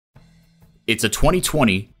It's a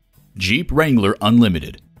 2020 Jeep Wrangler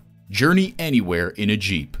Unlimited. Journey anywhere in a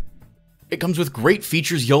Jeep. It comes with great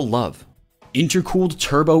features you'll love. Intercooled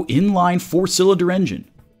turbo inline 4-cylinder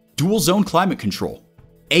engine, dual zone climate control,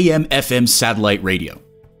 AM/FM satellite radio,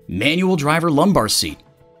 manual driver lumbar seat,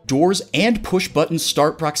 doors and push button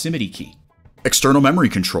start proximity key, external memory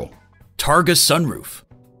control, Targa sunroof,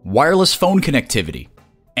 wireless phone connectivity,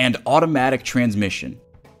 and automatic transmission.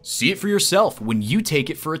 See it for yourself when you take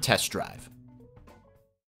it for a test drive.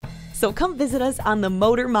 So come visit us on the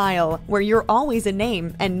Motor Mile, where you're always a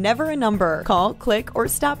name and never a number. Call, click, or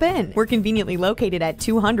stop in. We're conveniently located at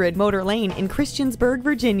 200 Motor Lane in Christiansburg,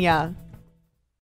 Virginia.